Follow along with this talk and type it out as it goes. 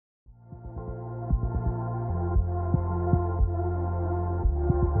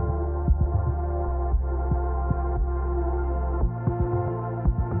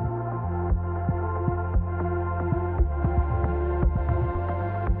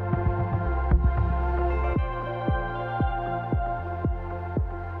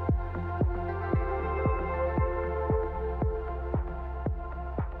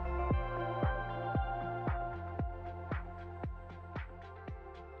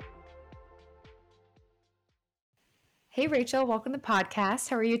Hey Rachel, welcome to the podcast.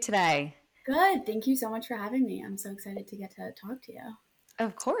 How are you today? Good. Thank you so much for having me. I'm so excited to get to talk to you.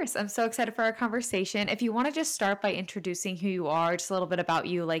 Of course, I'm so excited for our conversation. If you want to just start by introducing who you are, just a little bit about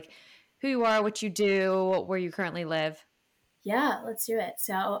you, like who you are, what you do, where you currently live. Yeah, let's do it.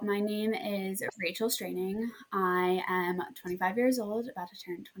 So, my name is Rachel Straining. I am 25 years old, about to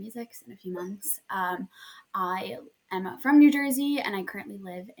turn 26 in a few months. I am from New Jersey and I currently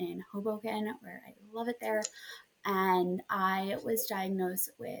live in Hoboken, where I love it there. And I was diagnosed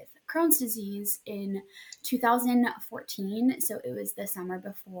with Crohn's disease in 2014. So, it was the summer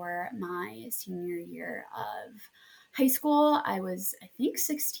before my senior year of high school. I was, I think,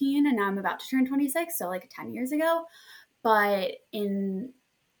 16, and now I'm about to turn 26. So, like 10 years ago. But in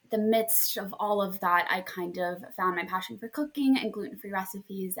the midst of all of that, I kind of found my passion for cooking and gluten free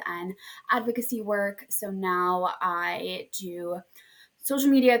recipes and advocacy work. So now I do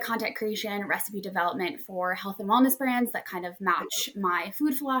social media content creation, recipe development for health and wellness brands that kind of match my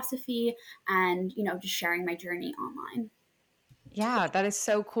food philosophy and, just sharing my journey online. Yeah, that is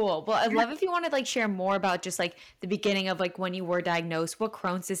so cool. Well, I'd love if you want to like share more about just like the beginning of like when you were diagnosed, what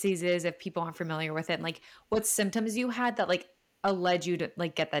Crohn's disease is, if people aren't familiar with it, and like what symptoms you had that like led you to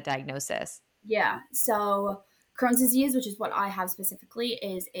like get that diagnosis. Yeah. So Crohn's disease, which is what I have specifically,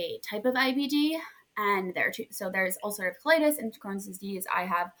 is a type of IBD. And there are two. So there's ulcerative colitis and Crohn's disease. I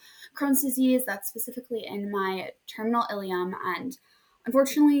have Crohn's disease that's specifically in my terminal ileum. And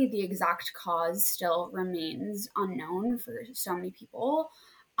unfortunately, the exact cause still remains unknown for so many people.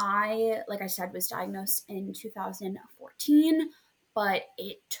 Like I said, was diagnosed in 2014, but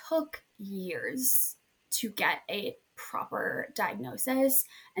it took years to get a proper diagnosis.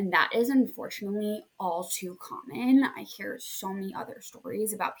 And that is unfortunately all too common. I hear so many other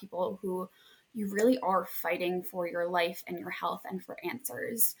stories about people who you really are fighting for your life and your health and for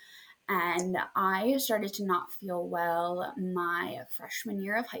answers. And I started to not feel well my freshman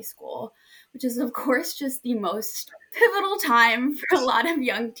year of high school, which is, of course, just the most pivotal time for a lot of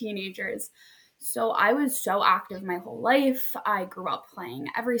young teenagers. So I was so active my whole life. I grew up playing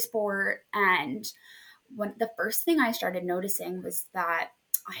every sport, and when the first thing I started noticing was that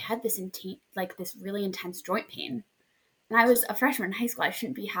I had this really intense joint pain. And I was a freshman in high school. I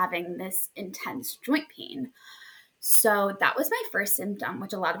shouldn't be having this intense joint pain. So that was my first symptom,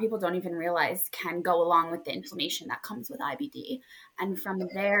 which a lot of people don't even realize can go along with the inflammation that comes with IBD. And from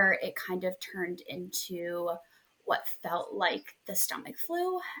there, it kind of turned into what felt like the stomach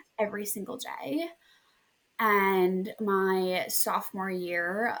flu every single day. And my sophomore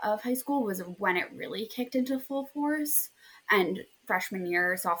year of high school was when it really kicked into full force. And freshman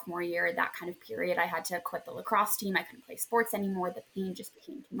year, sophomore year, that kind of period, I had to quit the lacrosse team. I couldn't play sports anymore. The pain just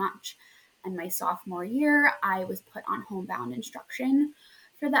became too much. And my sophomore year, I was put on homebound instruction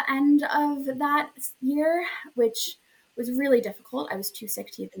for the end of that year, which was really difficult. I was too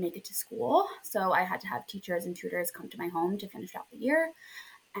sick to even make it to school. So I had to have teachers and tutors come to my home to finish out the year.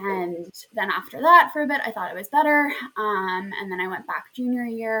 And then after that, for a bit, I thought it was better. And then I went back junior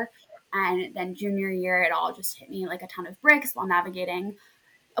year. And then junior year, it all just hit me like a ton of bricks while navigating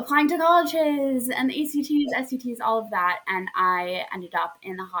applying to colleges and the ACTs, SCTs, all of that. And I ended up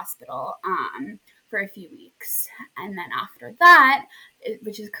in the hospital for a few weeks. And then after that,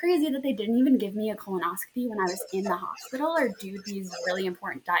 which is crazy that they didn't even give me a colonoscopy when I was in the hospital or do these really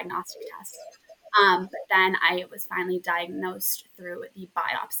important diagnostic tests. But then I was finally diagnosed through the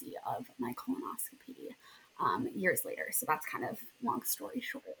biopsy of my colonoscopy years later. So that's kind of long story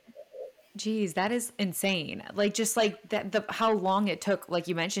short. Geez, that is insane. Like just like that the how long it took, like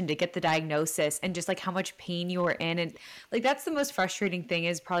you mentioned, to get the diagnosis and just like how much pain you were in. And like that's the most frustrating thing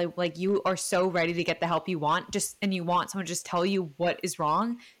is probably like you are so ready to get the help you want, just and you want someone to just tell you what is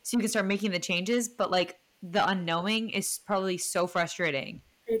wrong so you can start making the changes. But like the unknowing is probably so frustrating.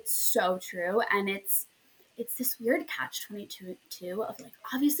 It's so true. And it's this weird catch 22 too of like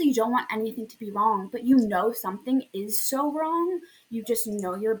obviously you don't want anything to be wrong, but you know something is so wrong. You just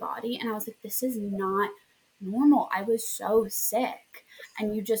know your body. And I was like, this is not normal. I was so sick.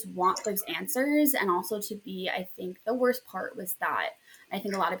 And you just want those answers. And also to be, I think the worst part was that I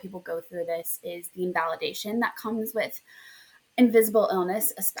think a lot of people go through this is the invalidation that comes with invisible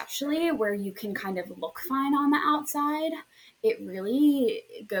illness, especially where you can kind of look fine on the outside. It really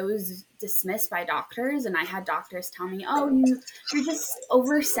goes dismissed by doctors. And I had doctors tell me, oh, you're just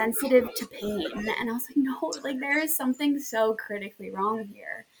oversensitive to pain. And I was like, no, like there is something so critically wrong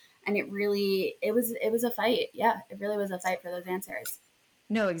here. And it was a fight. Yeah, it really was a fight for those answers.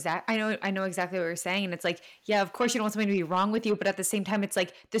 No, I know exactly what you're saying. And it's like, yeah, of course you don't want something to be wrong with you, but at the same time, it's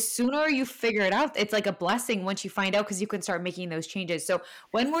like the sooner you figure it out, it's like a blessing once you find out because you can start making those changes. So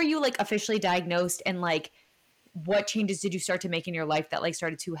when were you like officially diagnosed and like what changes did you start to make in your life that like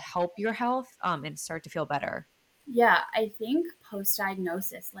started to help your health and start to feel better? Yeah, I think post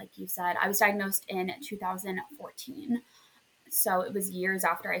diagnosis, like you said, I was diagnosed in 2014. So it was years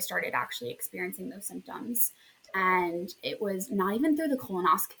after I started actually experiencing those symptoms. And it was not even through the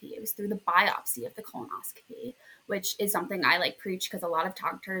colonoscopy, it was through the biopsy of the colonoscopy, which is something I like preach because a lot of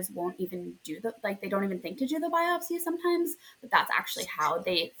doctors won't even do the, like, they don't even think to do the biopsy sometimes, but that's actually how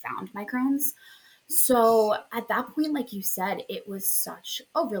they found my Crohn's. So at that point, like you said, it was such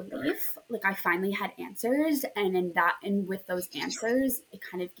a relief. Like I finally had answers, and and with those answers, it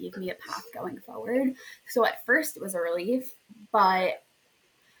kind of gave me a path going forward. So at first, it was a relief, but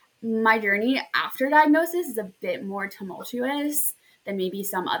my journey after diagnosis is a bit more tumultuous than maybe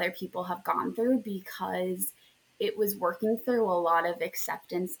some other people have gone through because it was working through a lot of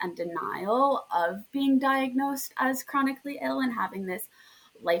acceptance and denial of being diagnosed as chronically ill and having this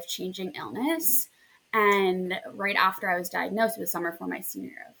life changing illness. And right after I was diagnosed, it was summer for my senior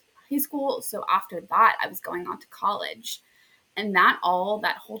year of high school. So after that, I was going on to college. And that whole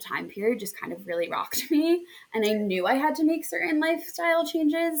time period just kind of really rocked me. And I knew I had to make certain lifestyle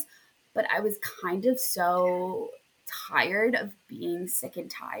changes, but I was kind of so tired of being sick and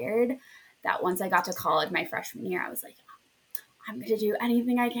tired that once I got to college my freshman year, I was like, I'm going to do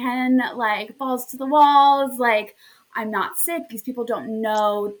anything I can, like balls to the walls. Like, I'm not sick. These people don't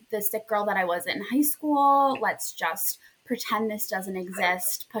know the sick girl that I was in high school. Let's just pretend this doesn't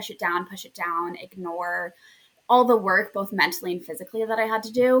exist, push it down, ignore all the work, both mentally and physically, that I had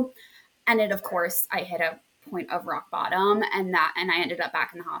to do. And it, of course, I hit a point of rock bottom, and I ended up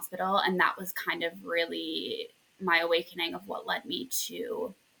back in the hospital. And that was kind of really my awakening of what led me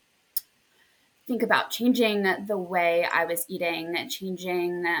to think about changing the way I was eating,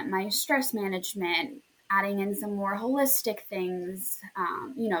 changing my stress management, adding in some more holistic things,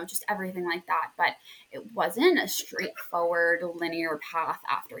 just everything like that. But it wasn't a straightforward linear path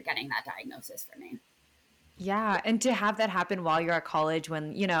after getting that diagnosis for me. Yeah, and to have that happen while you're at college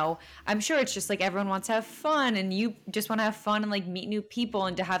when, I'm sure it's just like everyone wants to have fun and you just want to have fun and like meet new people,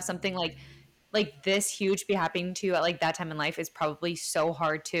 and to have something like this huge be happening to you at like that time in life is probably so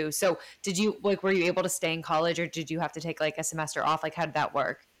hard too. So, did you like were you able to stay in college, or did you have to take like a semester off? Like how did that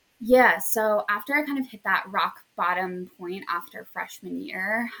work? Yeah, so after I kind of hit that rock bottom point after freshman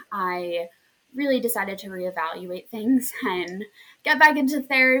year, I really decided to reevaluate things and get back into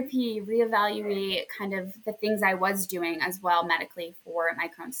therapy, reevaluate kind of the things I was doing as well medically for my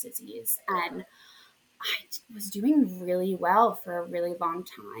Crohn's disease. And I was doing really well for a really long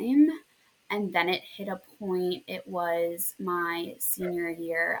time. And then it hit a point, it was my senior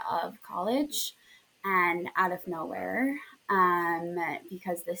year of college, and out of nowhere,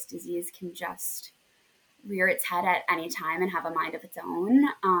 because this disease can just rear its head at any time and have a mind of its own.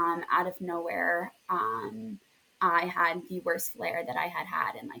 Out of nowhere, I had the worst flare that I had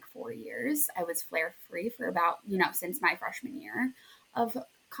had in like 4 years. I was flare free for about, since my freshman year of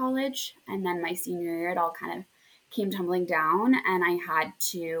college. And then my senior year, it all kind of came tumbling down, and I had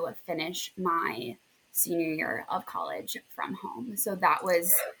to finish my senior year of college from home. So that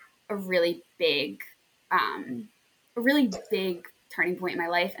was a really big, um, a really big turning point in my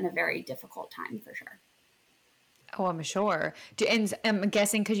life and a very difficult time for sure. Oh, I'm sure. And I'm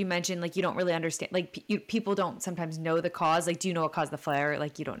guessing because you mentioned like you don't really understand, like people don't sometimes know the cause. Like, do you know what caused the flare?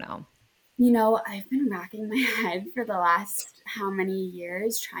 Like, you don't know. I've been racking my head for the last how many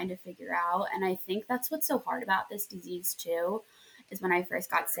years trying to figure out. And I think that's what's so hard about this disease, too, is when I first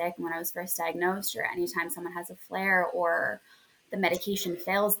got sick and when I was first diagnosed, or anytime someone has a flare or the medication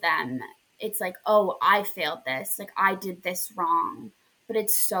fails them, it's like, oh, I failed this. Like, I did this wrong. But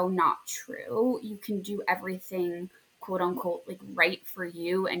it's so not true. You can do everything, quote unquote, like right for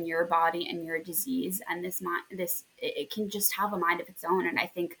you and your body and your disease. And it can just have a mind of its own. And I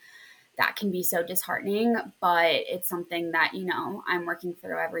think that can be so disheartening, but it's something that, I'm working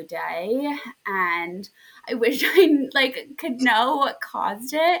through every day. And I wish I like could know what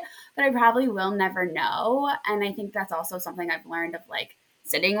caused it, but I probably will never know. And I think that's also something I've learned of, like,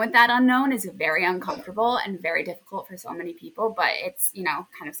 sitting with that unknown is very uncomfortable and very difficult for so many people, but it's,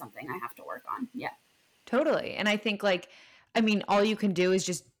 kind of something I have to work on. Yeah. Totally. And I think like, I mean, all you can do is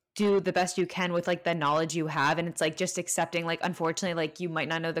just do the best you can with like the knowledge you have. And it's like just accepting, like, unfortunately, like you might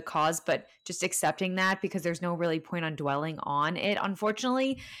not know the cause, but just accepting that, because there's no really point on dwelling on it.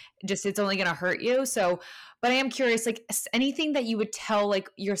 Unfortunately, just it's only going to hurt you. So, but I am curious, like anything that you would tell like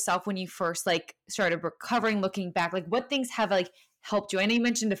yourself when you first like started recovering, looking back, like what things have like helped you? I know you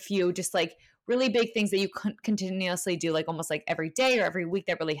mentioned a few, just like really big things that you continuously do, like almost like every day or every week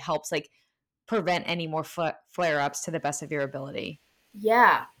that really helps like prevent any more flare ups to the best of your ability.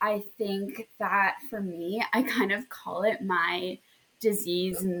 Yeah, I think that for me, I kind of call it my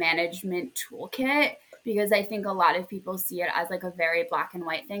disease management toolkit because I think a lot of people see it as like a very black and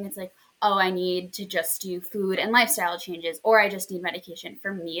white thing. It's like, oh, I need to just do food and lifestyle changes, or I just need medication.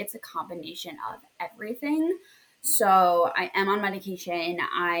 For me, it's a combination of everything. So I am on medication.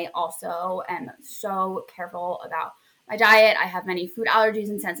 I also am so careful about my diet. I have many food allergies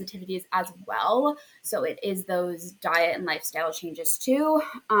and sensitivities as well. So it is those diet and lifestyle changes too.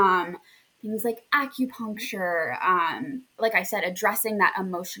 Things like acupuncture, like I said, addressing that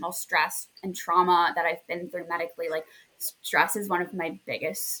emotional stress and trauma that I've been through medically. Like stress is one of my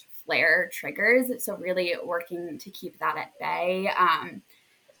biggest flare triggers. So really working to keep that at bay.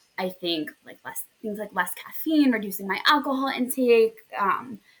 I think like less things like less caffeine, reducing my alcohol intake,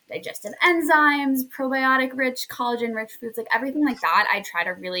 digestive enzymes, probiotic rich, collagen rich foods, like everything like that. I try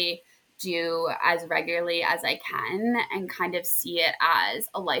to really do as regularly as I can and kind of see it as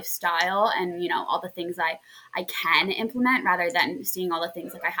a lifestyle and all the things I can implement rather than seeing all the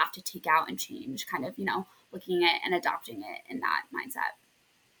things like I have to take out and change, kind of looking at and adopting it in that mindset.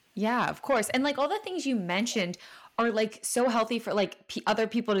 Yeah, of course. And like all the things you mentioned are like so healthy for like other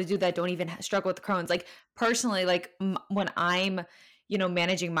people to do that don't even struggle with Crohn's. Like personally, like when I'm,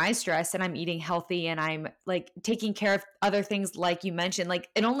 managing my stress and I'm eating healthy and I'm like taking care of other things like you mentioned, like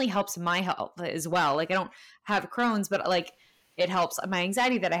it only helps my health as well. Like I don't have Crohn's, but like it helps my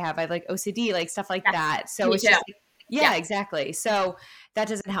anxiety that I have. I have like OCD, like stuff like Yes, that. So me it's too. just like, Yeah. yeah, exactly. So that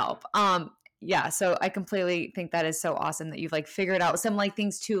doesn't help. Yeah, so I completely think that is so awesome that you've like figured out some like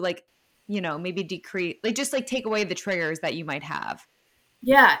things to like, maybe decrease like just like take away the triggers that you might have.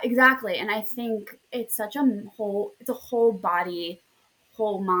 Yeah, exactly. And I think it's a whole body,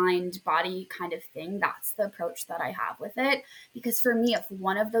 whole mind, body kind of thing. That's the approach that I have with it. Because for me, if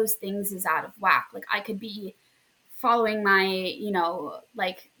one of those things is out of whack, like I could be following my,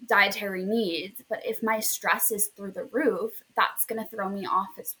 like dietary needs, but if my stress is through the roof, that's going to throw me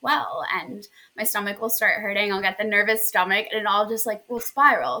off as well. And my stomach will start hurting. I'll get the nervous stomach and it all just like will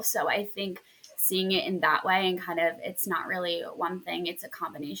spiral. So I think seeing it in that way and kind of it's not really one thing, it's a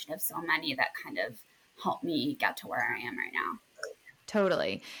combination of so many that kind of help me get to where I am right now.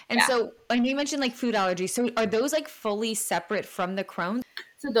 Totally. And Yeah. so I know you mentioned like food allergies. So are those like fully separate from the Crohn's?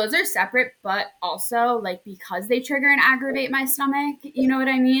 So those are separate, but also like because they trigger and aggravate my stomach, you know what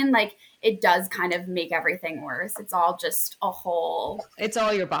I mean? Like it does kind of make everything worse. It's all just a whole. It's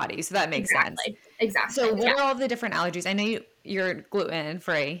all your body, so that makes sense. Exactly. Exactly. So what Yeah. are all the different allergies? I know you're gluten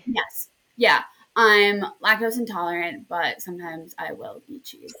free. Yes. Yeah. I'm lactose intolerant, but sometimes I will eat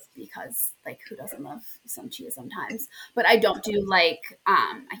cheese because like who doesn't love some cheese sometimes? But I don't do like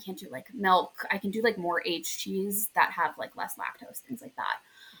I can't do like milk. I can do like more aged cheese that have like less lactose, things like that.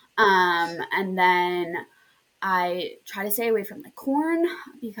 And then I try to stay away from like corn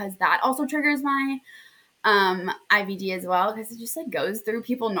because that also triggers my IBD as well because it just like goes through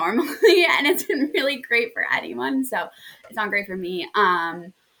people normally and it's been really great for anyone. So it's not great for me.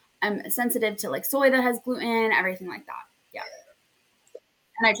 I'm sensitive to like soy that has gluten, everything like that. Yeah.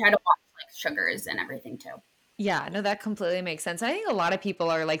 And I try to watch like sugars and everything too. Yeah, no, that completely makes sense. I think a lot of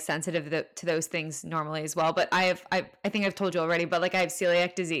people are like sensitive to those things normally as well. But I think I've told you already, but like I have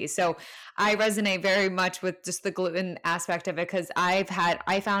celiac disease, so I resonate very much with just the gluten aspect of it because I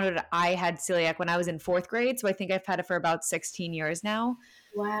found out I had celiac when I was in fourth grade, so I think I've had it for about 16 years now.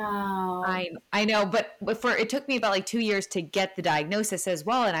 Wow. I know, but for it took me about like 2 years to get the diagnosis as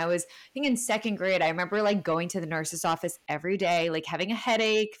well. And I think in second grade, I remember like going to the nurse's office every day, like having a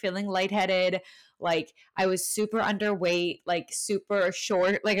headache, feeling lightheaded, like I was super underweight, like super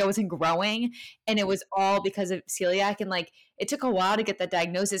short, like I wasn't growing, and it was all because of celiac. And like it took a while to get that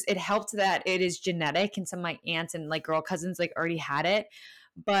diagnosis. It helped that it is genetic, and some of my aunts and like girl cousins like already had it,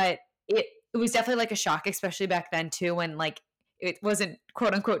 but it was definitely like a shock, especially back then too, when like it wasn't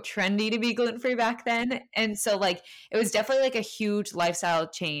quote unquote trendy to be gluten free back then. And so like it was definitely like a huge lifestyle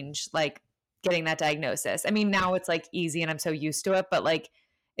change, like getting that diagnosis. I mean, now it's like easy and I'm so used to it, but like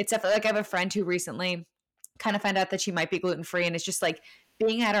it's definitely like I have a friend who recently kind of found out that she might be gluten free. And it's just like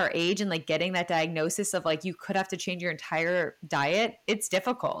being at our age and like getting that diagnosis of like you could have to change your entire diet. It's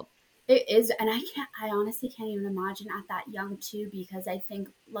difficult. It is, and I honestly can't even imagine at that young too, because I think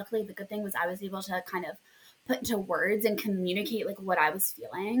luckily the good thing was I was able to kind of put into words and communicate like what I was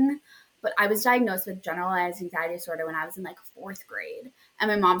feeling. But I was diagnosed with generalized anxiety disorder when I was in like fourth grade, and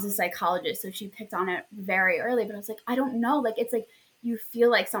my mom's a psychologist, so she picked on it very early. But I was like, I don't know, like it's like you feel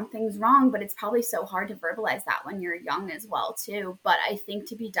like something's wrong, but it's probably so hard to verbalize that when you're young as well too. But I think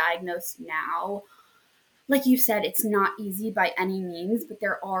to be diagnosed now like you said, it's not easy by any means, but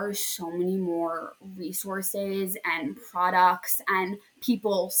there are so many more resources and products and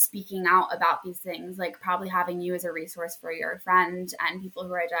people speaking out about these things, like probably having you as a resource for your friend and people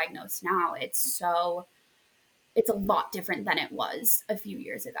who are diagnosed now. It's a lot different than it was a few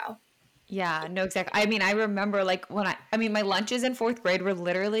years ago. Yeah, no, exactly. I mean, I remember like when I mean, my lunches in fourth grade were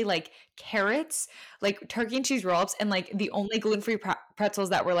literally like carrots, like turkey and cheese roll-ups, and like the only gluten-free pretzels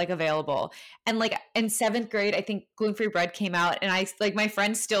that were like available. And like in seventh grade, I think gluten-free bread came out, and I like my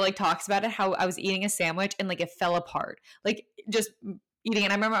friend still like talks about it how I was eating a sandwich and like it fell apart, like just eating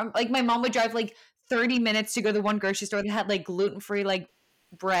it. I remember like my mom would drive like 30 minutes to go to the one grocery store that had like gluten-free like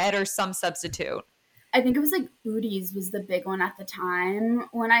bread or some substitute. I think it was like Booties was the big one at the time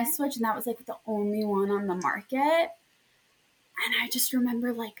when I switched, and that was like the only one on the market. And I just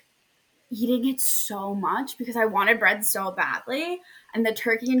remember like eating it so much because I wanted bread so badly. And the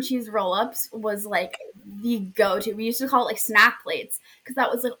turkey and cheese roll ups was like the go to. We used to call it like snack plates because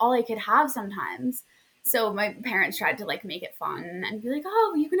that was like all I could have sometimes. So my parents tried to like make it fun and be like,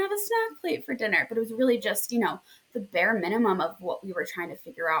 oh, you can have a snack plate for dinner. But it was really just, the bare minimum of what we were trying to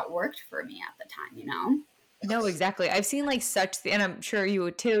figure out worked for me at the time. No, exactly. I've seen like such and I'm sure you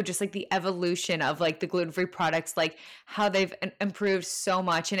would too, just like the evolution of like the gluten-free products, like how they've improved so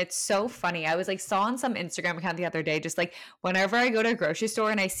much. And it's so funny. I was like saw on some Instagram account the other day, just like whenever I go to a grocery store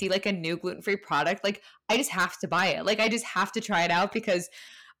and I see like a new gluten-free product, like I just have to buy it. Like I just have to try it out because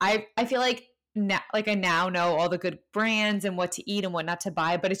I feel like I now know all the good brands and what to eat and what not to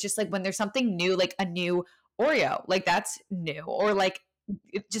buy. But it's just like when there's something new, like a new Oreo, like that's new, or like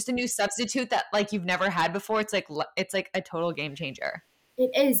just a new substitute that like you've never had before. It's like a total game changer.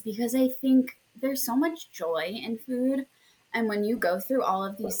 It is because I think there's so much joy in food. And when you go through all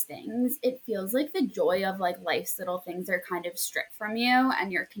of these things, it feels like the joy of like life's little things are kind of stripped from you,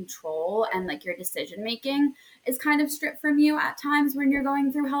 and your control and like your decision making is kind of stripped from you at times when you're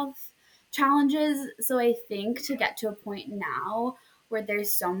going through health challenges. So I think to get to a point now where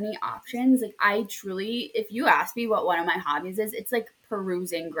there's so many options, like I truly, if you ask me what one of my hobbies is, it's like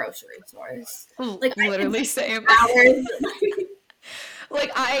perusing grocery stores. Like I can Literally same. spend hours.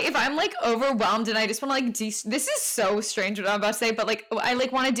 Like if I'm like overwhelmed and I just want to like this is so strange what I'm about to say, but like I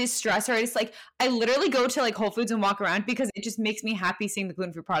like want to distress, or I just like I literally go to like Whole Foods and walk around because it just makes me happy seeing the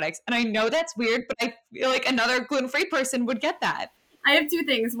gluten-free products. And I know that's weird, but I feel like another gluten-free person would get that. I have two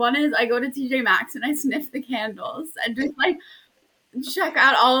things. One is I go to TJ Maxx and I sniff the candles and just like check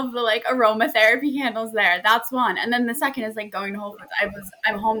out all of the like aromatherapy candles there. That's one. And then the second is like going to Whole Foods.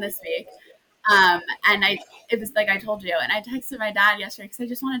 I'm home this week. And it was like I told you, and I texted my dad yesterday because I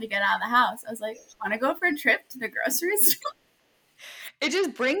just wanted to get out of the house. I was like, want to go for a trip to the grocery store? It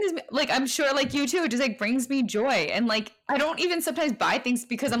just brings me like I'm sure like you too, it just like brings me joy. And like I don't even sometimes buy things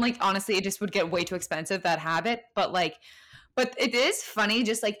because I'm like honestly it just would get way too expensive, that habit. But it is funny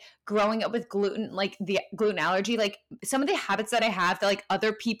just like growing up with gluten, like the gluten allergy, like some of the habits that I have that like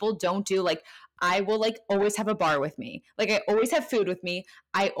other people don't do. Like I will like always have a bar with me. Like I always have food with me.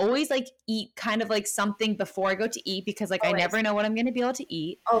 I always like eat kind of like something before I go to eat because like I Always, never know what I'm going to be able to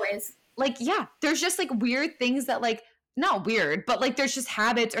eat. always. Like yeah, there's just like weird things that like not weird, but like there's just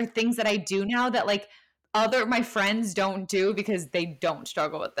habits or things that I do now that like other my friends don't do because they don't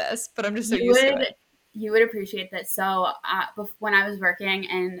struggle with this, but I'm just so You used to would it. you would appreciate this. So when I was working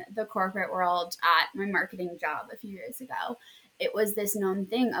in the corporate world at my marketing job a few years ago, it was this known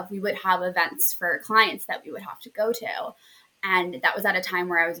thing of we would have events for clients that we would have to go to. And that was at a time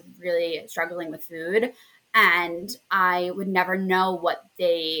where I was really struggling with food. And I would never know what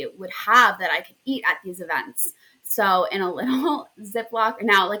they would have that I could eat at these events. So in a little Ziploc,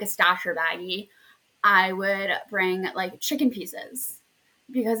 now like a stasher baggie, I would bring like chicken pieces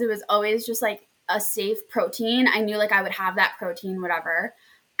because it was always just like a safe protein. I knew like I would have that protein, whatever.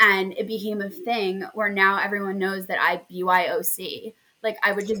 And it became a thing where now everyone knows that I BYOC. Like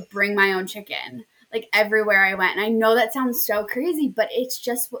I would just bring my own chicken like everywhere I went. And I know that sounds so crazy, but it's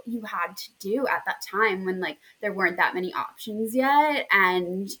just what you had to do at that time when like there weren't that many options yet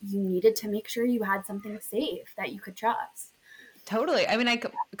and you needed to make sure you had something safe that you could trust. Totally. I mean,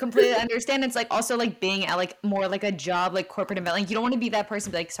 completely understand. It's like also like being at like more like a job, like corporate environment. Like you don't want to be that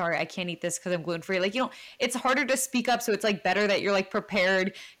person, be like, sorry, I can't eat this because I'm gluten free. Like you know, it's harder to speak up. So it's like better that you're like prepared.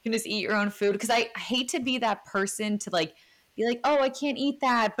 You can just eat your own food. Because I hate to be that person to like be like, oh, I can't eat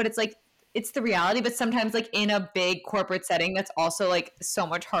that. But it's like it's the reality. But sometimes like in a big corporate setting, that's also like so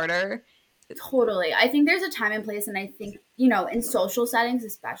much harder. Totally. I think there's a time and place, and I think, in social settings,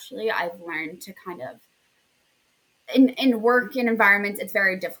 especially, I've learned to kind of in work and environments, it's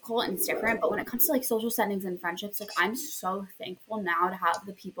very difficult and it's different. But when it comes to like social settings and friendships, like I'm so thankful now to have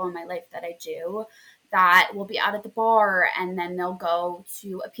the people in my life that I do that will be out at the bar and then they'll go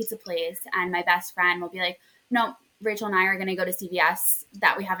to a pizza place and my best friend will be like, no, Rachel and I are going to go to CVS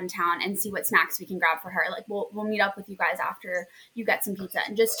that we have in town and see what snacks we can grab for her. Like we'll meet up with you guys after you get some pizza,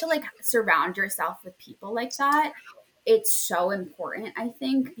 and just to like surround yourself with people like that, it's so important, I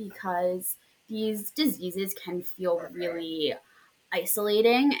think, because these diseases can feel really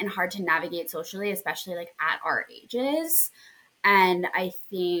isolating and hard to navigate socially, especially like at our ages. And I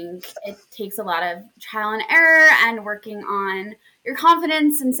think it takes a lot of trial and error and working on your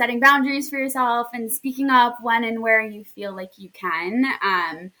confidence and setting boundaries for yourself and speaking up when and where you feel like you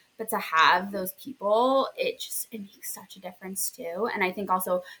can. But to have those people, it makes such a difference too. And I think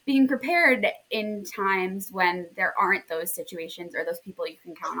also being prepared in times when there aren't those situations or those people you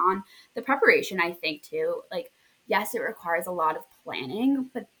can count on. The preparation, I think too, like yes, it requires a lot of planning,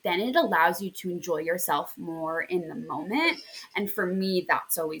 but then it allows you to enjoy yourself more in the moment. And for me,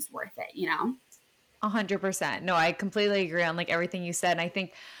 that's always worth it, you know? 100%. No, I completely agree on like everything you said. And I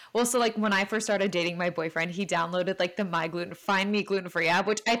think, well, so like when I first started dating my boyfriend, he downloaded like the My Gluten Find Me Gluten Free app,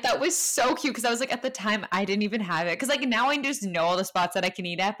 which I thought was so cute because I was like at the time I didn't even have it because like now I just know all the spots that I can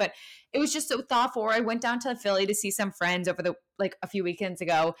eat at, but it was just so thoughtful. I went down to Philly to see some friends over the like a few weekends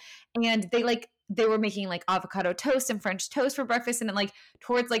ago, and they were making like avocado toast and French toast for breakfast, and then like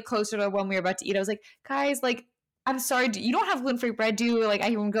towards like closer to when we were about to eat, I was like, guys, like I'm sorry, you don't have gluten free bread, do you? Like I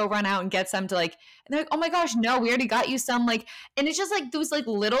can go run out and get some to like, and they're like, oh my gosh, no, we already got you some. Like, and it's just like those like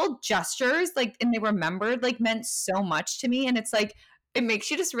little gestures, like, and they remembered, like, meant so much to me. And it's like, it makes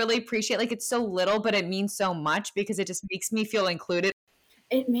you just really appreciate, like, it's so little, but it means so much because it just makes me feel included.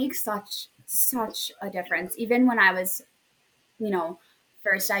 It makes such a difference. Even when I was, you know,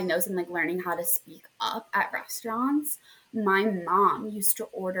 first diagnosed and like learning how to speak up at restaurants, my mom used to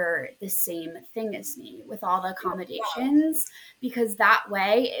order the same thing as me with all the accommodations, because that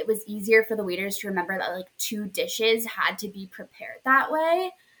way it was easier for the waiters to remember that like two dishes had to be prepared that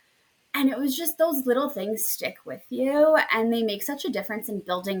way. And it was just those little things stick with you and they make such a difference in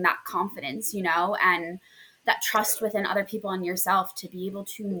building that confidence, you know, and that trust within other people and yourself to be able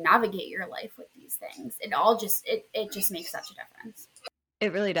to navigate your life with these things. It just makes such a difference.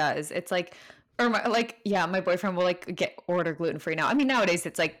 It really does. It's like, or my, like, yeah, my boyfriend will like get order gluten free now. I mean, nowadays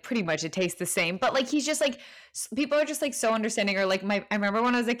it's like pretty much it tastes the same, but like he's just like, people are just like so understanding. Or like I remember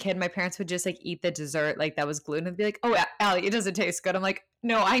when I was a kid, my parents would just like eat the dessert like that was gluten and be like, oh, Allie, it doesn't taste good. I'm like,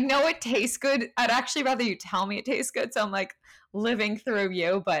 no, I know it tastes good. I'd actually rather you tell me it tastes good. So I'm like living through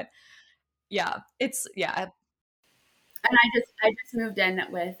you, but yeah, yeah, And I just moved in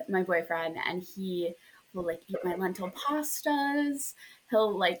with my boyfriend and he will like eat my lentil pastas.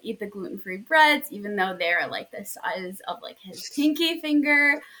 He'll like eat the gluten-free breads even though they're like the size of like his pinky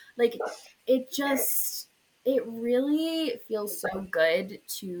finger. Like it just it really feels so good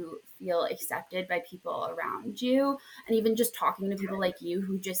to feel accepted by people around you, and even just talking to people like you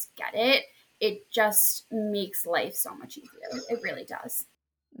who just get it. It just makes life so much easier. It really does.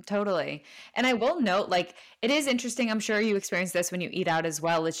 totally. And I will note, like, it is interesting. I'm sure you experience this when you eat out as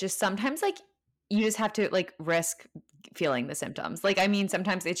well. It's just sometimes, like, you just have to, like, risk feeling the symptoms. Like, I mean,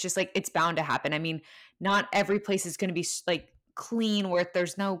 sometimes it's just like, it's bound to happen. I mean, not every place is going to be like clean where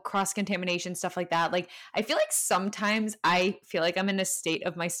there's no cross contamination, stuff like that. Like, I feel like sometimes I feel like I'm in a state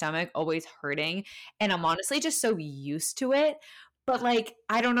of my stomach always hurting. And I'm honestly just so used to it. But, like,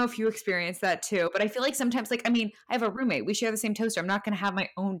 I don't know if you experience that too, but I feel like sometimes, like, I mean, I have a roommate, we share the same toaster, I'm not gonna have my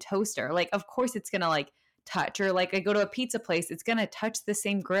own toaster, like, of course it's gonna, like, touch, or, like, I go to a pizza place, it's gonna touch the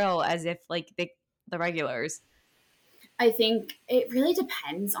same grill as if, like, the regulars. I think it really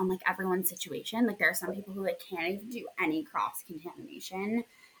depends on like everyone's situation. Like there are some people who like can't even do any cross contamination,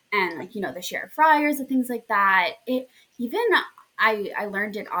 and like you know the shared fryers and things like that. It even I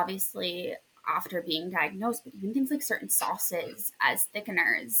learned it obviously after being diagnosed, but even things like certain sauces as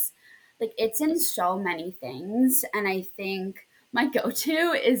thickeners, like it's in so many things, and I think my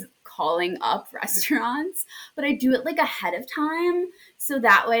go-to is calling up restaurants, but I do it like ahead of time so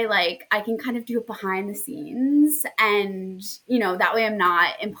that way like I can kind of do it behind the scenes, and you know that way I'm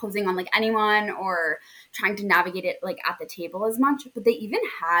not imposing on like anyone or trying to navigate it like at the table as much. But they even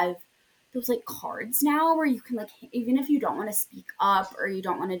have those like cards now where you can like, even if you don't want to speak up or you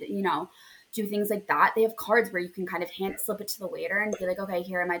don't want to, you know, do things like that, they have cards where you can kind of hand slip it to the waiter and be like, okay,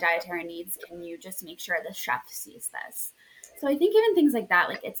 here are my dietary needs, can you just make sure the chef sees this? So I think even things like that,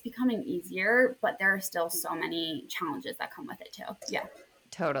 like it's becoming easier, but there are still so many challenges that come with it too. Yeah.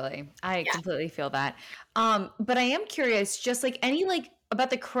 Totally. I Yeah. completely feel that. But I am curious, just like any like about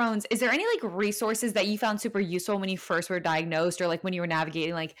the Crohn's, is there any like resources that you found super useful when you first were diagnosed, or like when you were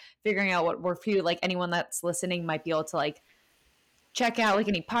navigating like figuring out what worked for you? Like anyone that's listening might be able to like check out? Like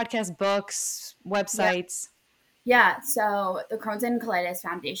any podcast, books, Yeah. websites? Yeah, so the Crohn's and Colitis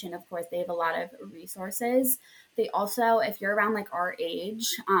Foundation, of course, they have a lot of resources. They also, if you're around like our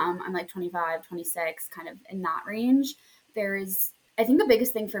age, I'm like 25, 26, kind of in that range, there's, I think the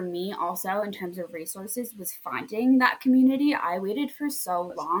biggest thing for me also in terms of resources was finding that community. I waited for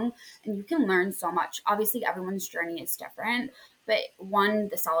so long and you can learn so much. Obviously, everyone's journey is different, but one,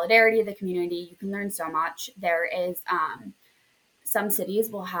 the solidarity of the community, you can learn so much. There is, some cities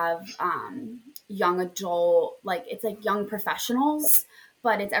will have young adult, like it's like young professionals,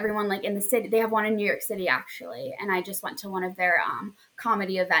 but it's everyone like in the city. They have one in New York City actually, and I just went to one of their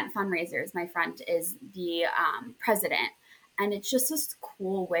comedy event fundraisers. My friend is the president, and it's just this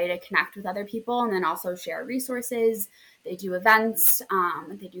cool way to connect with other people and then also share resources. They do events,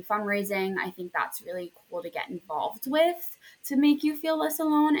 they do fundraising. I think that's really cool to get involved with to make you feel less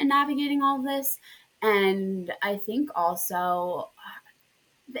alone in navigating all of this. And I think also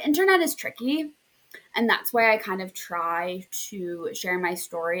the internet is tricky. And that's why I kind of try to share my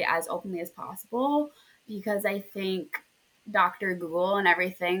story as openly as possible because I think Dr. Google and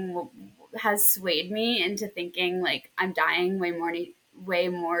everything has swayed me into thinking like I'm dying way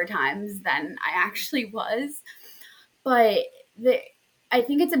more times than I actually was. But the, I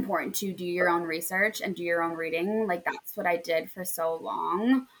think it's important to do your own research and do your own reading. Like that's what I did for so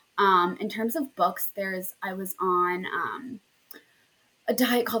long. In terms of books, I was on a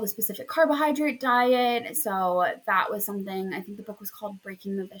diet called the specific carbohydrate diet. So that was something, I think the book was called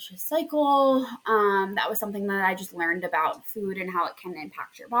Breaking the Vicious Cycle. That was something that I just learned about food and how it can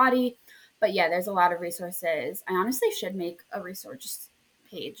impact your body. But yeah, there's a lot of resources. I honestly should make a resource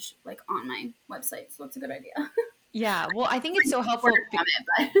page like on my website. So that's a good idea. Yeah, well, I think it's so Word helpful. from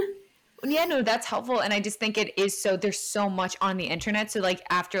it, but Yeah, no, that's helpful, and I just think it is so there's so much on the internet, so, like,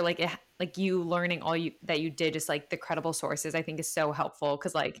 after, like, like, you learning all you that you did, just, like, the credible sources, I think is so helpful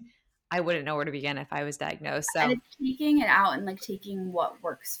because like, I wouldn't know where to begin if I was diagnosed, and so it's taking it out and like taking what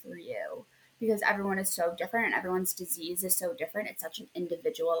works for you because everyone is so different and everyone's disease is so different. It's such an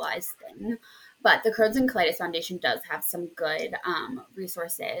individualized thing. But the Crohn's and Colitis Foundation does have some good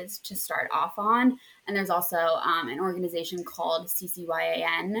resources to start off on. And there's also an organization called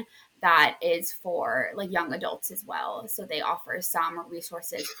CCYAN that is for like young adults as well. So they offer some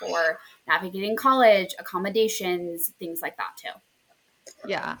resources for navigating college, accommodations, things like that too.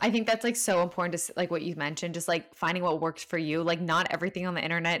 yeah, I think that's, like, so important to like, what you mentioned, just, like, finding what works for you, like, not everything on the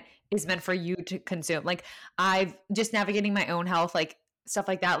internet is meant for you to consume, like, I've just navigating my own health, like, stuff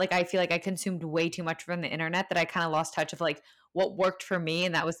like that, like, I feel like I consumed way too much from the internet that I kinda lost touch of, like, what worked for me,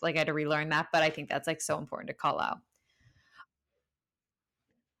 and that was like, I had to relearn that, but I think that's, like, so important to call out.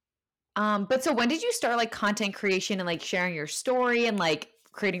 But so when did you start, like, content creation and, like, sharing your story and, like,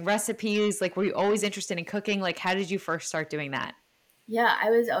 creating recipes? Like, were you always interested in cooking? Like, how did you first start doing that? Yeah, I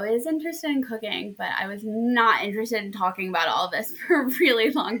was always interested in cooking, but I was not interested in talking about all this for a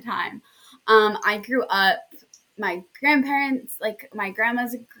really long time. I grew up, my grandparents, like my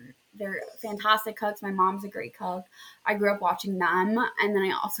grandma's, they're fantastic cooks. My mom's a great cook. I grew up watching them, and then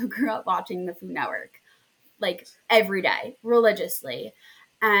I also grew up watching the Food Network like every day, religiously.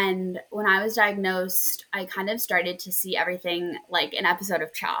 And when I was diagnosed, I kind of started to see everything like an episode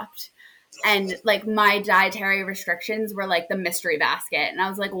of Chopped, and like my dietary restrictions were like the mystery basket, and I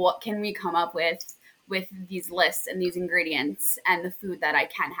was like, what can we come up with these lists and these ingredients and the food that I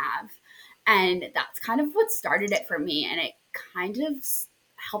can have? And that's kind of what started it for me, and it kind of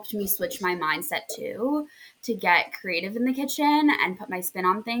helped me switch my mindset too, to get creative in the kitchen and put my spin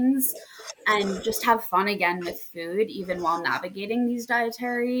on things and just have fun again with food even while navigating these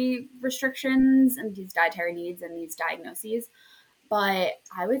dietary restrictions and these dietary needs and these diagnoses. But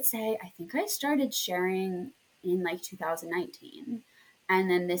I would say I think I started sharing in like 2019.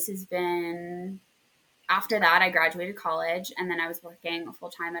 And then this has been after that, I graduated college and then I was working full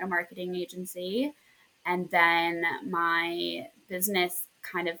time at a marketing agency. And then my business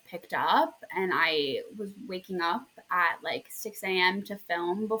kind of picked up, and I was waking up at like 6 a.m. to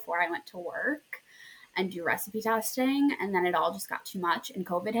film before I went to work and do recipe testing. And then it all just got too much and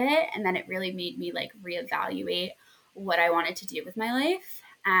COVID hit. And then it really made me like reevaluate what I wanted to do with my life.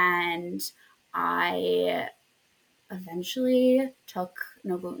 And I eventually took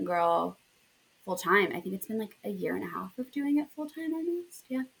No Gluten Girl full time. I think it's been like a year and a half of doing it full time almost.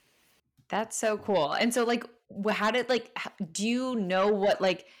 Yeah. That's so cool. And so, like, how did like do you know what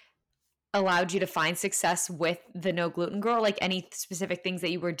like allowed you to find success with the No Gluten Girl? Like any specific things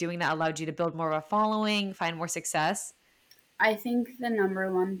that you were doing that allowed you to build more of a following, find more success? I think the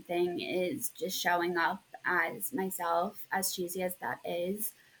number one thing is just showing up as myself, as cheesy as that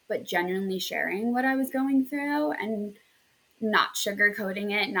is, but genuinely sharing what I was going through and not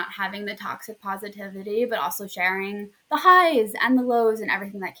sugarcoating it, not having the toxic positivity, but also sharing the highs and the lows and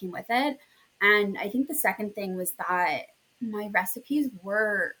everything that came with it. And I think the second thing was that my recipes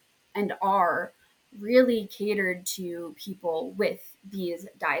were and are really catered to people with these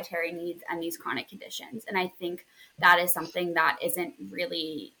dietary needs and these chronic conditions. And I think that is something that isn't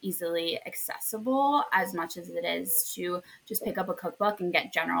really easily accessible as much as it is to just pick up a cookbook and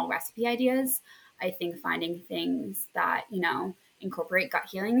get general recipe ideas. I think finding things that, incorporate gut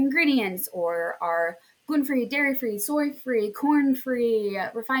healing ingredients or are gluten free, dairy free, soy free, corn free,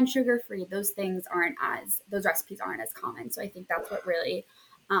 refined sugar free, those recipes aren't as common. So I think that's what really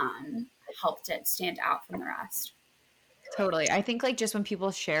helped it stand out from the rest. Totally. I think like just when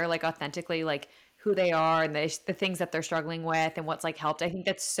people share like authentically like who they are and the things that they're struggling with and what's like helped, I think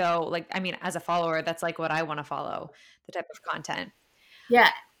that's so like I mean, as a follower, that's like what I want to follow, the type of content. Yeah.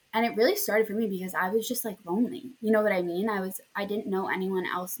 And it really started for me because I was just like lonely. You know what I mean? I didn't know anyone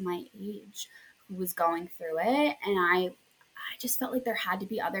else my age who was going through it. And I just felt like there had to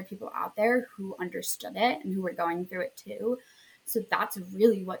be other people out there who understood it and who were going through it too. So that's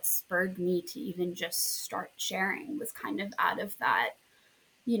really what spurred me to even just start sharing, was kind of out of that,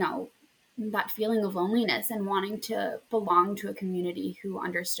 you know, that feeling of loneliness and wanting to belong to a community who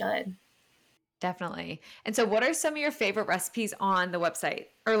understood. Definitely. And so what are some of your favorite recipes on the website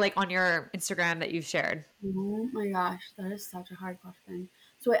or like on your Instagram that you've shared? Oh my gosh, that is such a hard question.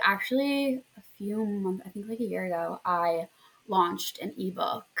 So I actually, a few months, I think like a year ago, I launched an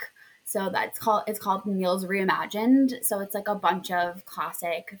ebook. So it's called Meals Reimagined. So it's like a bunch of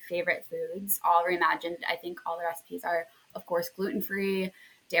classic favorite foods, all reimagined. I think all the recipes are, of course, gluten free,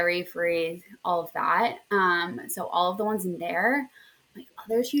 dairy free, all of that. So all of the ones in there. My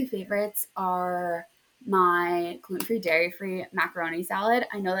other two favorites are my gluten free, dairy free macaroni salad.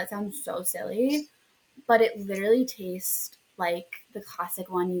 I know that sounds so silly, but it literally tastes like the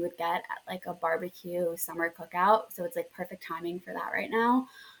classic one you would get at like a barbecue summer cookout. So it's like perfect timing for that right now.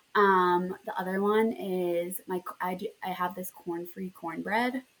 The other one is I have this corn free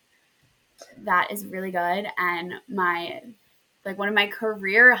cornbread that is really good, and my like one of my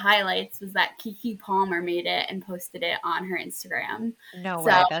career highlights was that Kiki Palmer made it and posted it on her Instagram. No So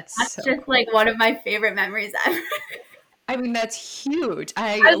way. That's that's so just like cool. one of my favorite memories ever. I mean, that's huge.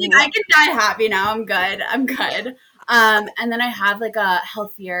 I was like, I can die happy now. I'm good. I'm good. And then I have like a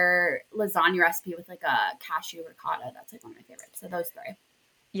healthier lasagna recipe with like a cashew ricotta. That's like one of my favorites. So those three.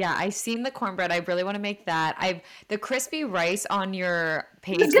 Yeah, I've seen the cornbread. I really want to make that. I've the crispy rice on your I was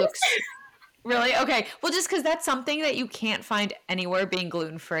page gonna looks really okay. Well, just because that's something that you can't find anywhere being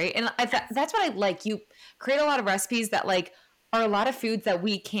gluten free, and that's what I like. You create a lot of recipes that like are a lot of foods that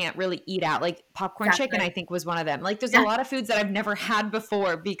we can't really eat out. Like popcorn chicken, I exactly. think was one of them. Like there's a Yeah. lot of foods that I've never had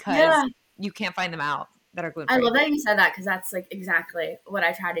before because Yeah. you can't find them out that are gluten I free. love that you said that because that's like exactly what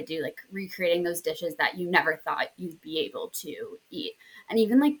I try to do, like recreating those dishes that you never thought you'd be able to eat. And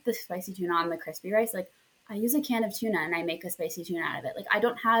even like the spicy tuna on the crispy rice, like I use a can of tuna and I make a spicy tuna out of it. Like I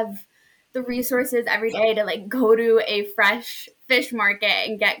don't have the resources every day to like go to a fresh fish market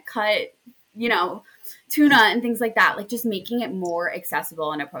and get cut, you know, tuna and things like that. Like just making it more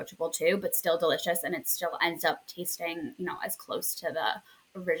accessible and approachable too, but still delicious, and it still ends up tasting, as close to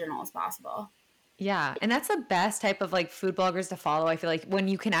the original as possible. Yeah, and that's the best type of like food bloggers to follow. I feel like when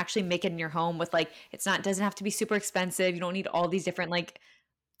you can actually make it in your home with like it's not doesn't have to be super expensive. You don't need all these different like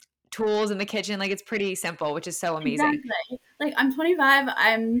tools in the kitchen. Like it's pretty simple, which is so amazing. Exactly. Like I'm 25.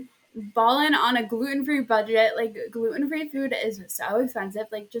 I'm balling on a gluten-free budget. Like gluten-free food is so expensive.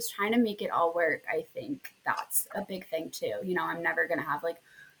 Like just trying to make it all work, I think that's a big thing too. I'm never going to have like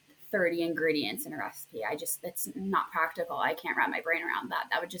 30 ingredients in a recipe. It's not practical. I can't wrap my brain around that.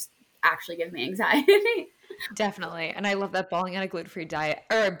 That would just actually give me anxiety. Definitely. And I love that balling on a gluten-free diet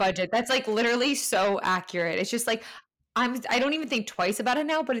or a budget. That's like literally so accurate. It's just like I don't even think twice about it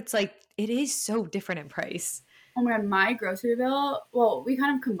now, but it's like it is so different in price. Oh my god, my grocery bill. Well, we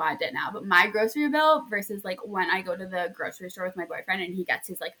kind of combined it now, but my grocery bill versus like when I go to the grocery store with my boyfriend and he gets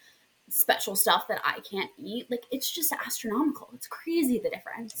his like special stuff that I can't eat, like it's just astronomical. It's crazy the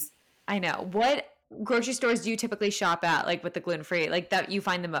difference. I know. What grocery stores do you typically shop at like with the gluten-free like that you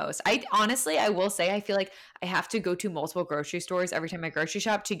find the most? I honestly, I will say I feel like I have to go to multiple grocery stores every time I grocery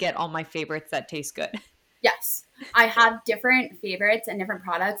shop to get all my favorites that taste good. Yes. I have different favorites and different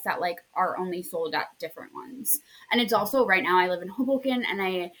products that like are only sold at different ones. And it's also right now I live in Hoboken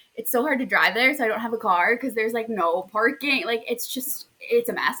and it's so hard to drive there, so I don't have a car because there's like no parking. Like it's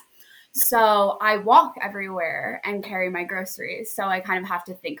a mess. So I walk everywhere and carry my groceries. So I kind of have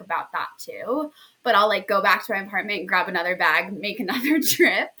to think about that too. But I'll like go back to my apartment, grab another bag, make another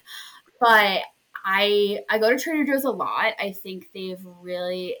trip. But I go to Trader Joe's a lot. I think they've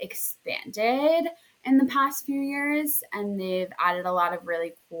really expanded in the past few years, and they've added a lot of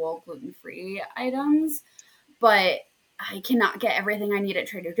really cool gluten-free items, but I cannot get everything I need at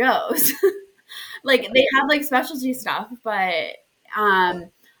Trader Joe's. Like they have like specialty stuff, but I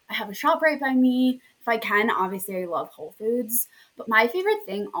have a shop right by me. If I can, obviously I love Whole Foods. But my favorite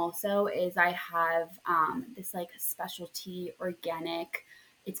thing also is I have this like specialty organic.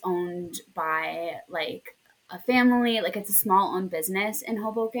 It's owned by like a family, like it's a small owned business in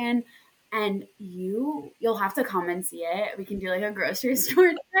Hoboken. And you'll have to come and see it. We can do like a grocery store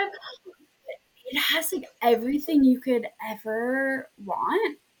trip. It has like everything you could ever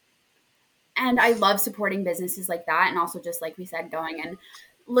want, and I love supporting businesses like that, and also just like we said, going and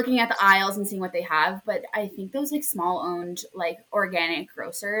looking at the aisles and seeing what they have. But I think those like small owned like organic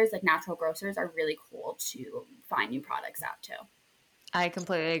grocers, like natural grocers, are really cool to find new products at too. I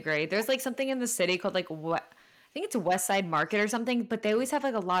completely agree. There's like something in the city called like what I think it's West Side Market or something, but they always have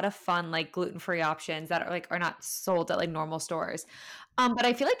like a lot of fun like gluten-free options that are not sold at like normal stores. But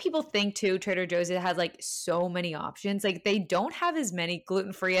I feel like people think too Trader Joe's it has like so many options. Like they don't have as many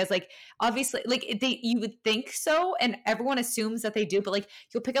gluten-free as like obviously like they you would think so and everyone assumes that they do, but like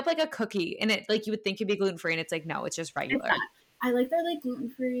you'll pick up like a cookie and it like you would think it'd be gluten-free and it's like no, it's just It's regular. not. I like their like gluten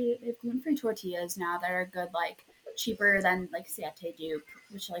free. They have gluten free tortillas now that are good, like cheaper than like Siete Dupe,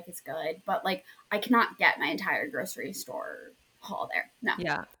 which like is good. But like I cannot get my entire grocery store haul there. No,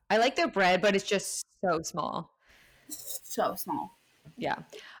 Yeah. I like their bread, but it's just so small. so small. Yeah.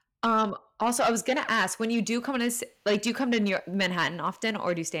 Also, I was gonna ask, when you do come to like, do you come to New York, Manhattan often,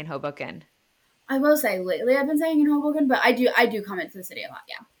 or do you stay in Hoboken? I will say lately I've been staying in Hoboken, but I do come into the city a lot.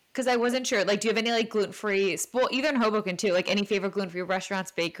 Yeah. Because I wasn't sure. Like, do you have any like gluten free? Well, either in Hoboken too. Like, any favorite gluten free restaurants,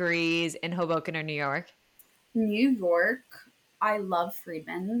 bakeries in Hoboken or New York? New York, I love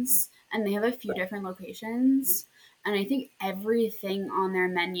Friedman's, and they have a few different locations. And I think everything on their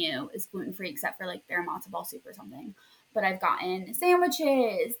menu is gluten free except for like their matzo ball soup or something. But I've gotten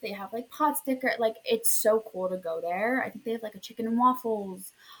sandwiches. They have like pot sticker. Like it's so cool to go there. I think they have like a chicken and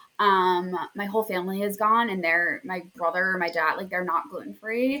waffles. My whole family has gone, and they're my brother, my dad, like they're not gluten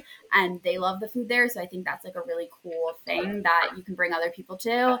free, and they love the food there. So I think that's like a really cool thing that you can bring other people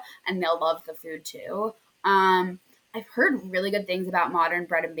to, and they'll love the food too. Um, I've heard really good things about Modern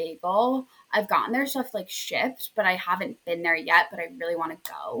Bread and Bagel. I've gotten their stuff like shipped, but I haven't been there yet. But I really want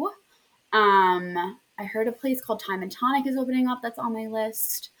to go. I heard a place called Time and Tonic is opening up. That's on my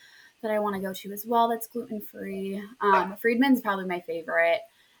list that I want to go to as well. That's gluten free. Friedman's probably my favorite.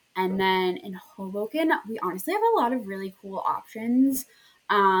 And then in Hoboken, we honestly have a lot of really cool options.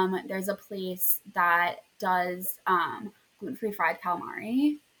 There's a place that does gluten free fried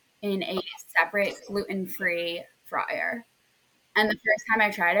calamari in a separate gluten free fryer. And the first time I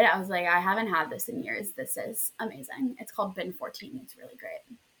tried it, I was like, I haven't had this in years. This is amazing. It's called Bin 14. It's really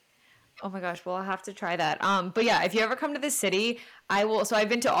great. Oh my gosh, well, I'll have to try that. But yeah, if you ever come to the city, I will. So I've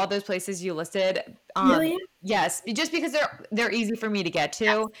been to all those places you listed. Really? Yes, just because they're easy for me to get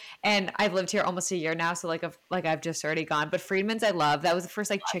to, and I've lived here almost a year now, so I've just already gone. But Friedman's, I love. That was the first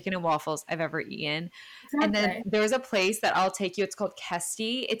like chicken and waffles I've ever eaten. And then Exactly. there's a place that I'll take you. It's called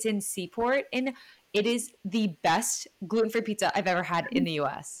Kesty. It's in Seaport, and it is the best gluten-free pizza I've ever had in the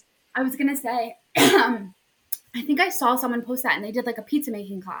U.S. I was gonna say, I think I saw someone post that and they did like a pizza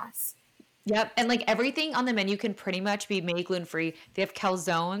making class. Yep, and, like, everything on the menu can pretty much be made gluten-free. They have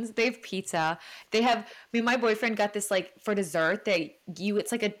calzones, they have pizza, they have me and my boyfriend got this, like, for dessert,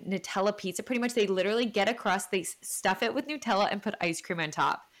 it's like a Nutella pizza, pretty much, they literally get a crust, they stuff it with Nutella and put ice cream on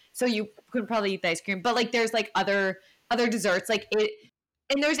top. So you could probably eat the ice cream, but, like, there's, like, other desserts, like,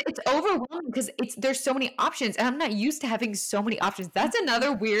 it's overwhelming because there's so many options, and I'm not used to having so many options. That's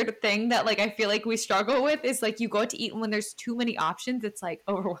another weird thing that, like, I feel like we struggle with is, like, you go out to eat, and when there's too many options, it's, like,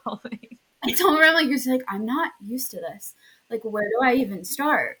 overwhelming. I told her, I'm like, you're just like, I'm not used to this. Like, where do I even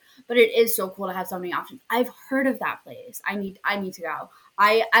start? But it is so cool to have so many options. I've heard of that place. I need to go.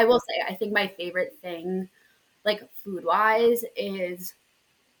 I will say, I think my favorite thing, like food wise, is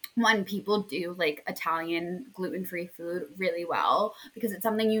when people do like Italian gluten free food really well because it's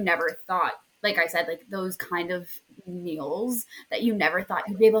something you never thought. Like I said, like those kind of meals that you never thought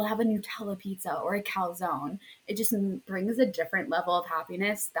you'd be able to have a Nutella pizza or a calzone. It just brings a different level of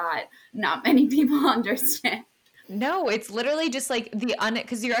happiness that not many people understand. No, it's literally just like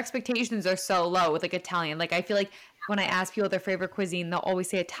because your expectations are so low with like Italian. Like I feel like when I ask people their favorite cuisine, they'll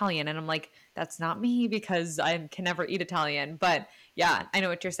always say Italian, and I'm like, that's not me because I can never eat Italian. But yeah, I know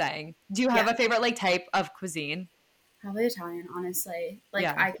what you're saying. Do you Yeah, have a favorite like type of cuisine? probably Italian, honestly. Like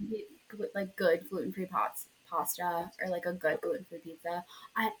Yeah. I can eat like good gluten free pasta or like a good gluten free pizza.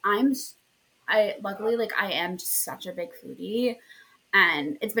 I I'm I luckily like I am just such a big foodie,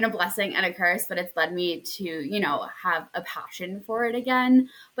 and it's been a blessing and a curse, but it's led me to, have a passion for it again.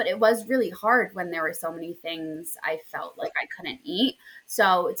 But it was really hard when there were so many things I felt like I couldn't eat.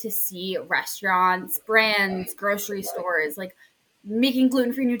 So to see restaurants, brands, grocery stores like making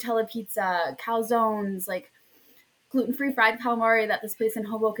gluten-free Nutella pizza, calzones, like gluten-free fried calamari that this place in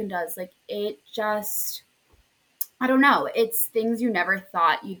Hoboken does, like it just, I don't know. It's things you never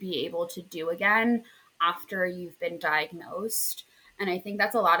thought you'd be able to do again after you've been diagnosed. And I think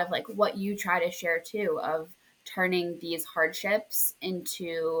that's a lot of like what you try to share too, of turning these hardships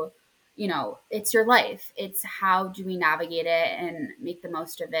into, it's your life. It's how do we navigate it and make the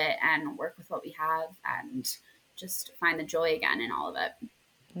most of it and work with what we have and just find the joy again in all of it.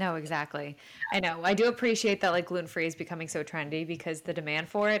 No, exactly. I know. I do appreciate that like gluten free is becoming so trendy because the demand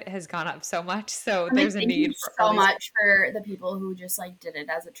for it has gone up so much. So I'm like, there's a thank you need for all so these. much for the people who just like did it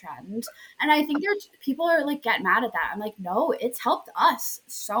as a trend. And I think there's people are like get mad at that. I'm like, no, it's helped us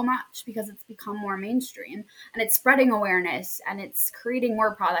so much because it's become more mainstream and it's spreading awareness and it's creating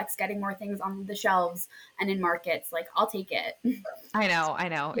more products, getting more things on the shelves and in markets. Like, I'll take it. I know,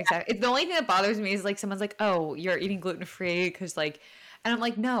 Yeah. exactly. The only thing that bothers me is like someone's like, "Oh, you're eating gluten free," because like, and I'm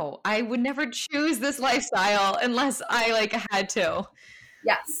like, "No, I would never choose this lifestyle unless I like had to."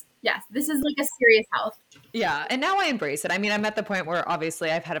 Yes. Yes. This is like a serious health. Yeah, and now I embrace it. I mean, I'm at the point where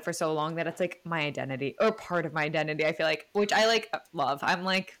obviously I've had it for so long that it's like my identity or part of my identity. I feel like, which I like love. I'm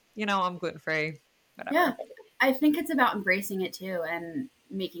like, I'm gluten free, Yeah. whatever. I think it's about embracing it too and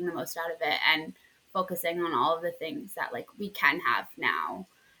making the most out of it and focusing on all of the things that like we can have now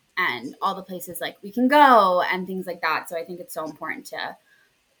and all the places like we can go and things like that. So I think it's so important to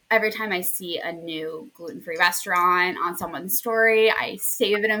every time I see a new gluten-free restaurant on someone's story, I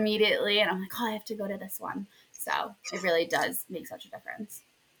save it immediately and I'm like, "Oh, I have to go to this one." So, it really does make such a difference.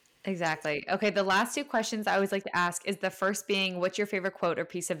 Exactly. Okay, the last two questions I always like to ask is the first being, what's your favorite quote or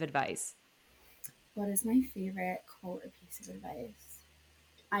piece of advice? What is my favorite quote or piece of advice?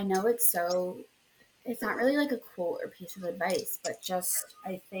 I know it's not really like a quote or piece of advice, but just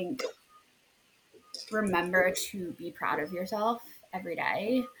I think remember to be proud of yourself every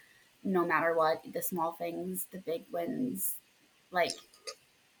day, no matter what, the small things, the big wins. Like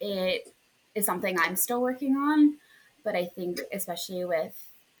it is something I'm still working on, but I think especially with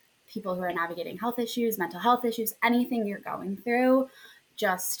people who are navigating health issues, mental health issues, anything you're going through,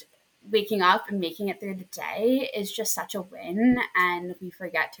 just waking up and making it through the day is just such a win. And we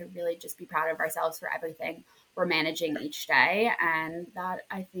forget to really just be proud of ourselves for everything we're managing each day. And that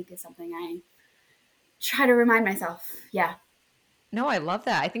I think is something I try to remind myself. Yeah. No, I love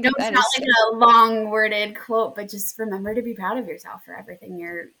that. I think No, that it's that not is like a long worded quote, but just remember to be proud of yourself for everything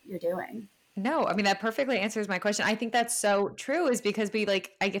you're doing. no, I mean that perfectly answers my question. I think that's so true is because we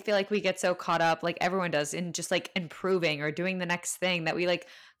like I feel like we get so caught up like everyone does in just like improving or doing the next thing that we like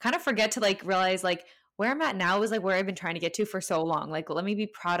kind of forget to like realize like where I'm at now is like where I've been trying to get to for so long. Like let me be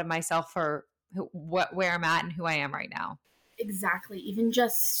proud of myself for where I'm at and who I am right now. Exactly. Even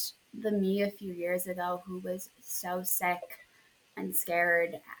just the me a few years ago who was so sick and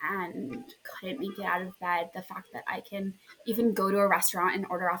scared and couldn't make it out of bed, the fact that I can even go to a restaurant and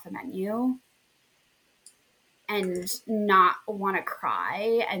order off a menu and not want to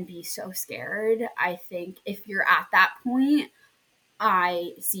cry and be so scared. I think if you're at that point,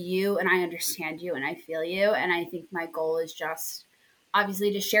 I see you and I understand you and I feel you. And I think my goal is just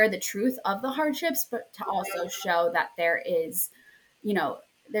obviously to share the truth of the hardships, but to also show that there is, you know,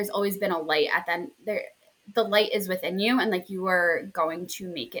 there's always been a light at then there. The light is within you, and like you are going to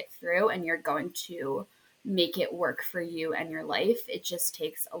make it through, and you're going to make it work for you and your life. It just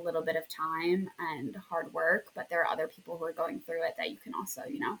takes a little bit of time and hard work, but there are other people who are going through it that you can also,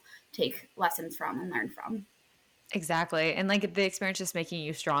 take lessons from and learn from. Exactly. And like the experience just making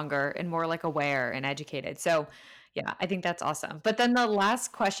you stronger and more like aware and educated. So, yeah, I think that's awesome. But then the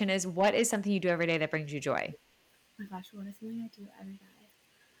last question is what is something you do every day that brings you joy? Oh my gosh, what is something I do every day?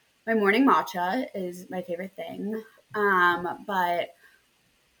 My morning matcha is my favorite thing. But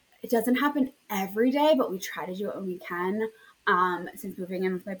it doesn't happen every day, but we try to do it when we can. Since moving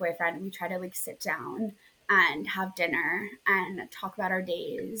in with my boyfriend, we try to like sit down and have dinner and talk about our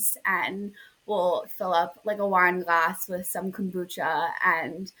days. And we'll fill up like a wine glass with some kombucha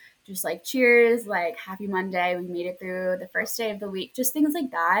and just like cheers, like happy Monday. We made it through the first day of the week, just things like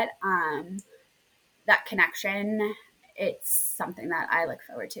that. That connection, it's something that I look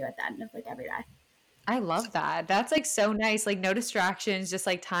forward to at the end of like every day. I love that. That's like so nice. Like no distractions, just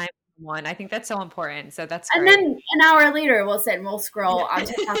like time one. I think that's so important. So that's And great. then an hour later, we'll sit and we'll scroll on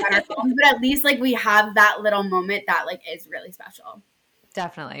TikTok on our phones. But at least like we have that little moment that like is really special.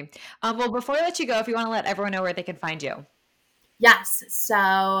 Definitely. Well, before I let you go, if you want to let everyone know where they can find you. Yes.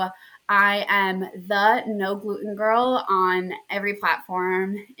 So I am the No Gluten Girl on every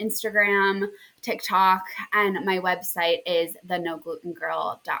platform, Instagram, TikTok, and my website is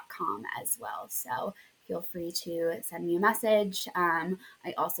thenoglutenGirl.com as well. So feel free to send me a message. I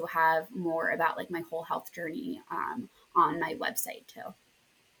also have more about like my whole health journey on my website too.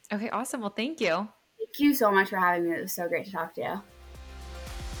 Okay, awesome. Well, thank you. Thank you so much for having me. It was so great to talk to you.